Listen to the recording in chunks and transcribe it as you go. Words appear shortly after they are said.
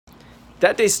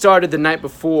that day started the night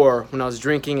before when I was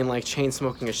drinking and like chain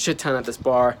smoking a shit ton at this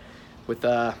bar with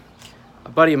a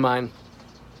buddy of mine.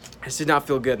 I just did not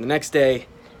feel good. The next day,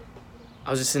 I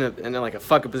was just in like a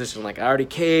fucking position. Like I already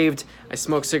caved, I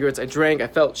smoked cigarettes, I drank, I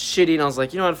felt shitty, and I was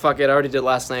like, you know what, fuck it, I already did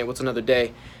last night, what's another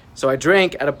day? So I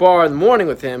drank at a bar in the morning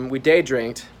with him, we day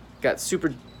drinked, got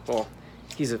super, well,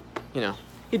 he's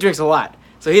he drinks a lot.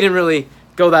 So he didn't really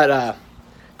go that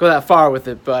far with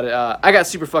it, but I got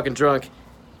super fucking drunk.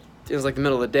 It was like the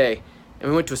middle of the day,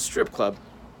 and we went to a strip club.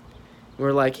 We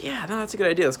were like, yeah, no, that's a good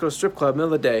idea, let's go to a strip club,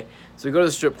 middle of the day. So we go to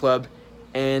the strip club,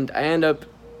 and I end up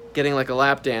getting like a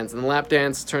lap dance, and the lap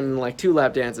dance turned into like 2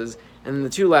 lap dances, and then the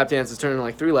 2 lap dances turned into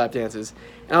like 3 lap dances.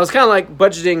 And I was kind of like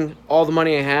budgeting all the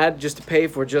money I had just to pay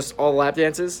for just all the lap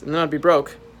dances, and then I'd be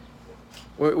broke.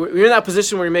 You're in that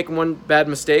position where you're making one bad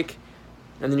mistake,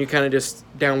 and then you kind of just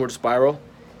downward spiral,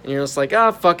 and you're just like,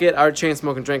 ah, fuck it, I already chain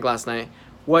smoked and drank last night.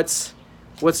 What's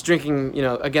drinking,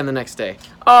 again the next day?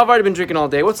 Oh, I've already been drinking all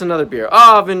day. What's another beer?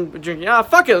 Oh, I've been drinking. Ah,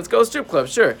 fuck it, let's go to a strip club,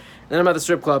 sure. And then I'm at the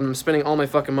strip club, and I'm spending all my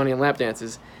fucking money on lap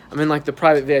dances. I'm in like the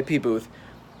private VIP booth.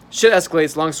 Shit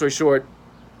escalates, long story short,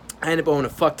 I end up owing a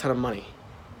fuck ton of money.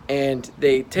 And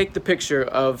they take the picture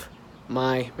of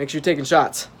make sure you're taking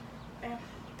shots.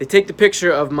 They take the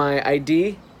picture of my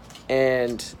ID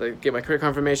and they get my credit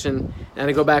confirmation, and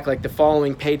I go back like the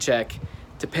following paycheck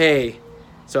to pay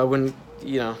so I wouldn't,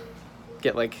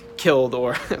 get like killed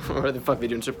or whatever the fuck they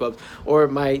do in strip clubs, or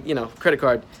my, credit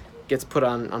card gets put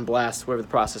on blast, whatever the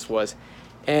process was.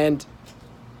 And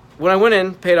when I went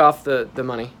in, paid off the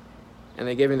money, and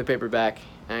they gave me the paper back,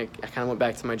 and I kind of went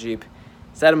back to my Jeep,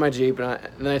 sat in my Jeep, and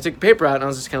then I took the paper out, and I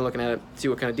was just kind of looking at it, see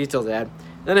what kind of details it had.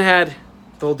 Then I had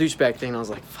the whole douchebag thing, and I was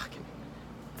like, fucking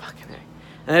A.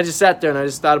 And I just sat there, and I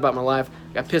just thought about my life,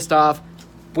 got pissed off,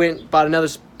 went, bought another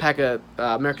pack of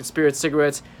American Spirit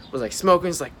cigarettes, was like smoking,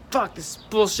 it's like, fuck, this is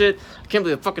bullshit, I can't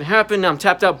believe it fucking happened, now I'm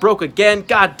tapped out, broke again,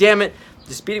 god damn it,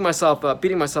 just beating myself up,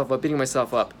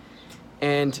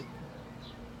 and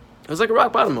it was like a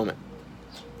rock bottom moment.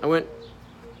 I went,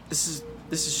 this is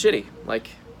shitty. Like,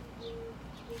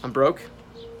 I'm broke.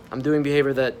 I'm doing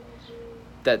behavior that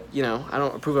I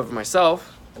don't approve of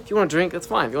myself. If you want to drink, that's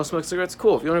fine. If you want to smoke cigarettes,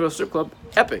 cool. If you want to go to a strip club,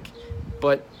 epic.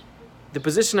 But the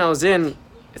position I was in,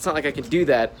 it's not like I can do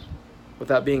that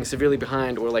without being severely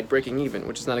behind or like breaking even,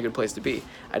 which is not a good place to be.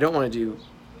 I don't want to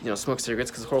do, smoke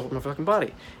cigarettes because it's horrible for my fucking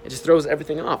body. It just throws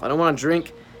everything off. I don't want to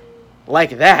drink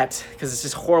like that because it's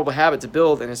just a horrible habit to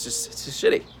build, and it's just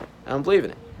shitty. I don't believe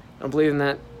in it. I don't believe in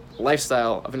that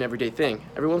lifestyle of an everyday thing.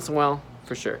 Every once in a while,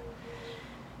 for sure.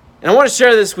 And I want to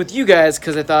share this with you guys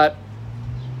because I thought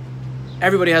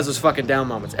everybody has those fucking down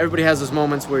moments. Everybody has those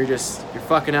moments where you're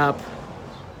fucking up.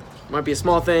 It might be a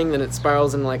small thing, then it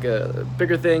spirals into like a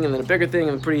bigger thing, and then a bigger thing,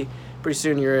 and pretty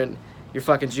soon you're in your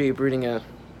fucking Jeep reading a,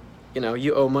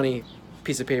 you owe money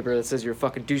piece of paper that says you're a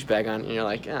fucking douchebag on it, and you're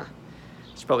like, I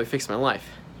should probably fix my life.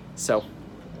 So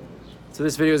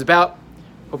this video is about.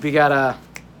 Hope you got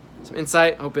some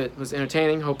insight. Hope it was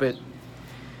entertaining. Hope it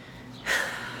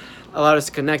allowed us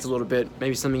to connect a little bit.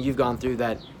 Maybe something you've gone through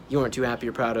that you weren't too happy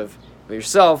or proud of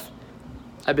yourself.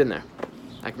 I've been there.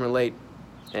 I can relate.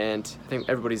 And I think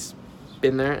everybody's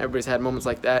been there. Everybody's had moments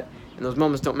like that. And those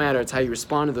moments don't matter. It's how you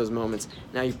respond to those moments.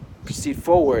 Now you proceed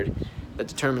forward that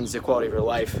determines the quality of your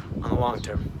life on the long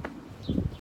term.